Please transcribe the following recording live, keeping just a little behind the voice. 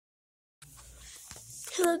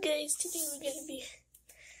Hello guys, today I'm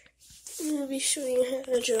gonna be showing you how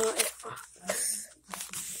to draw a fox.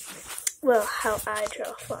 Well, how I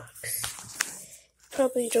draw a fox.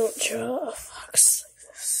 Probably don't draw a fox like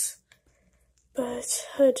this, but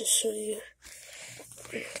I had to show you.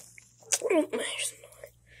 Oh, there's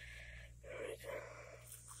another.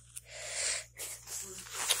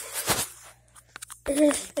 There we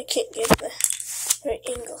go. I can't get the right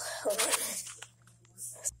angle. Hold on.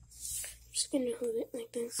 I'm just gonna hold it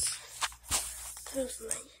like this. How's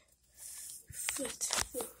my foot?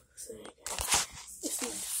 Oh, there we go. It's my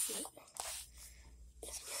foot.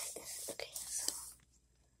 Okay, so.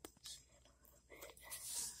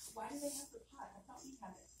 Why do they have the pot? I thought we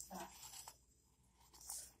had it back.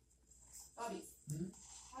 Bobby,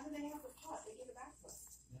 how do they have the pot? They give it back to us.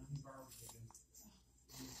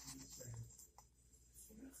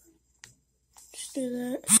 Just do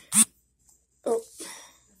that. Oh.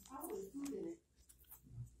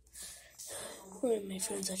 One of my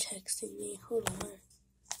friends are texting me. Hold on.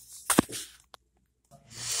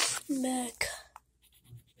 I'm back.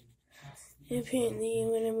 And apparently,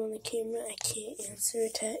 when I'm on the camera, I can't answer a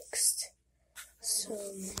text. So,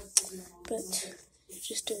 but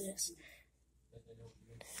just do this.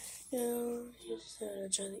 Now, just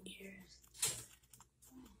draw the ears.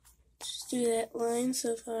 Just do that line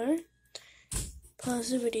so far. Pause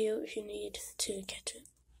the video if you need to catch it.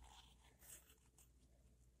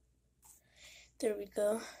 There we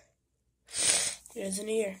go. There's an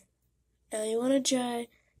ear. Now you want to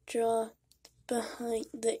draw behind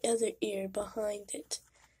the other ear behind it.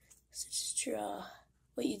 So just draw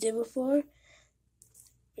what you did before.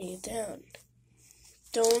 Bring it down.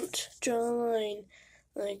 Don't draw a line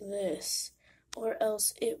like this, or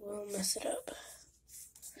else it will mess it up.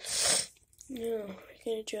 Now we're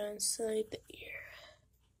going to draw inside the ear.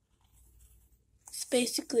 It's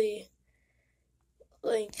basically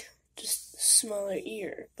like just a smaller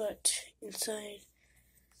ear, but inside.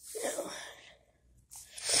 Now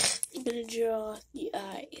I'm gonna draw the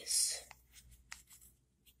eyes.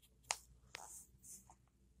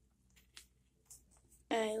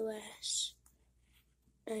 Eyelash.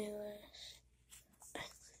 Here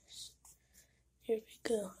we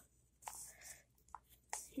go.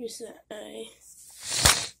 Here's the eye.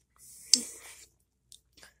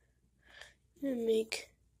 And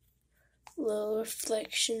make a little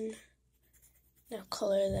reflection. Now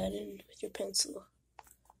color that in with your pencil.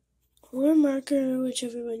 Or marker,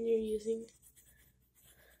 whichever one you're using.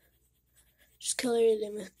 Just color it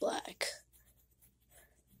in with black.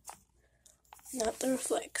 Not the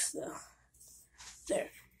reflex though.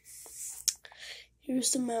 There.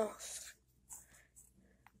 Here's the mouth.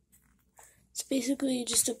 It's basically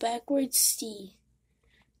just a backwards C.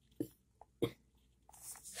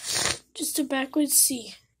 Just a backwards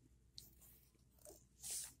C.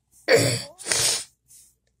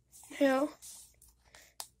 Now,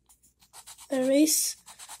 erase.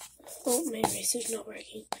 Oh, my eraser's not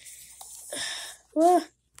working. Well,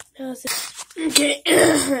 now it's okay.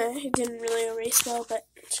 I didn't really erase well, but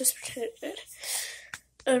just pretend it did.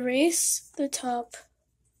 Erase the top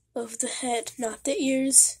of the head, not the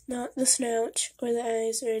ears, not the snout, or the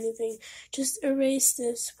eyes, or anything. Just erase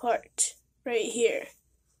this part right here.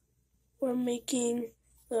 We're making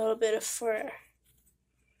a little bit of fur.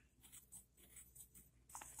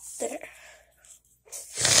 There.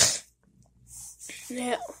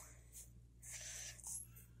 Now,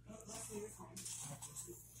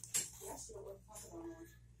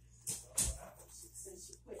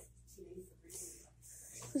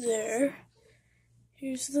 there.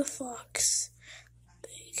 Here's the fox.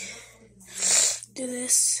 Big. Do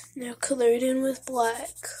this. Now color it in with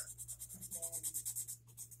black.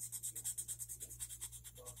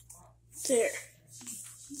 There.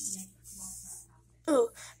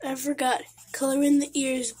 Oh, I forgot. Color in the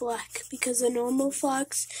ears black, because a normal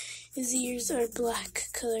fox, his ears are black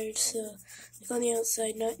colored, so like on the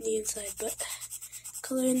outside, not in the inside, but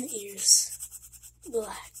color in the ears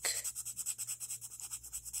black.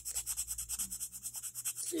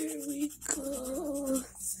 There we go.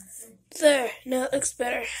 There, now it looks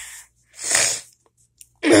better.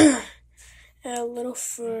 Add a little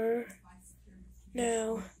fur.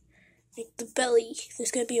 Now, make the belly.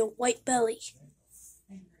 There's going to be a white belly.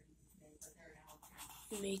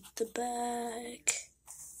 Make the back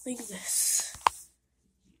like this.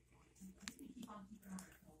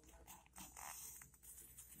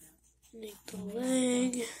 Make the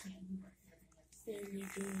leg. And you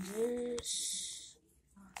do this.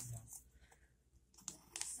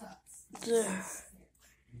 There.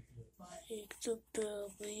 Make the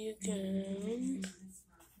belly again.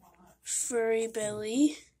 Furry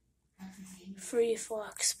belly. Free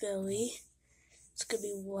Fox belly. It's gonna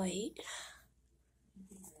be white.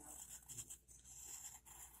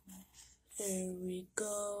 There we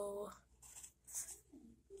go.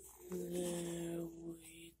 There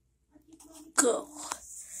we go.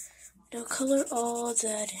 Now color all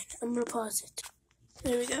that in. I'm gonna pause it.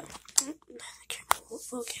 There we go. The camera won't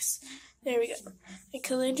focus. There we go. I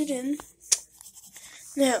colored it in.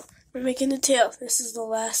 Now, we're making the tail. This is the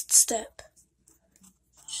last step.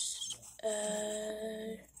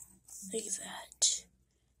 Like that.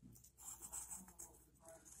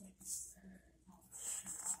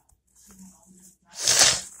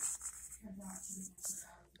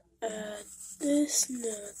 This in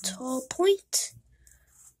a tall point.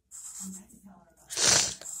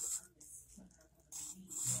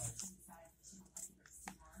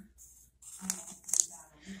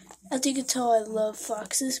 As you can tell, I love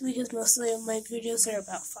foxes because mostly of my videos are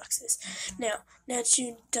about foxes. Now that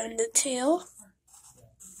you've done the tail,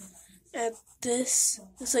 add this.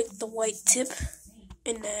 It's like the white tip.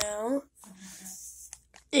 And now,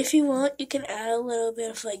 if you want, you can add a little bit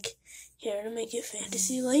of like hair to make it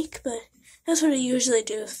fantasy-like, but that's what I usually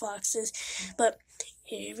do with foxes. But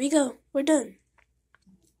here we go. We're done.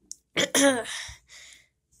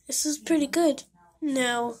 This is pretty good.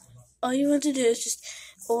 Now, all you want to do is just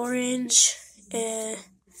orange and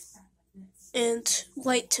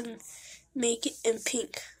white to make it, and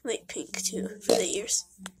pink, light pink too, for the ears.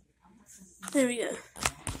 There we go.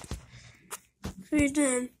 We're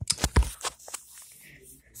done.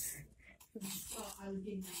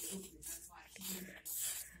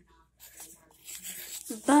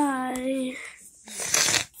 Bye.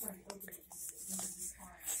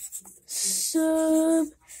 Subscribe.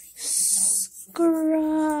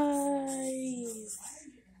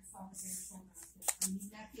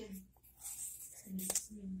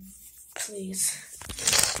 Please.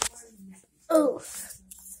 Oh.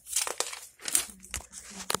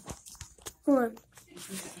 Hold on.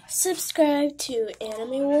 Subscribe to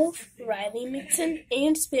Anime Wolf, Riley Mixon,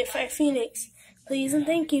 and Spitfire Phoenix. Please and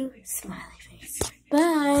thank you. Smiley face.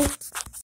 Bye.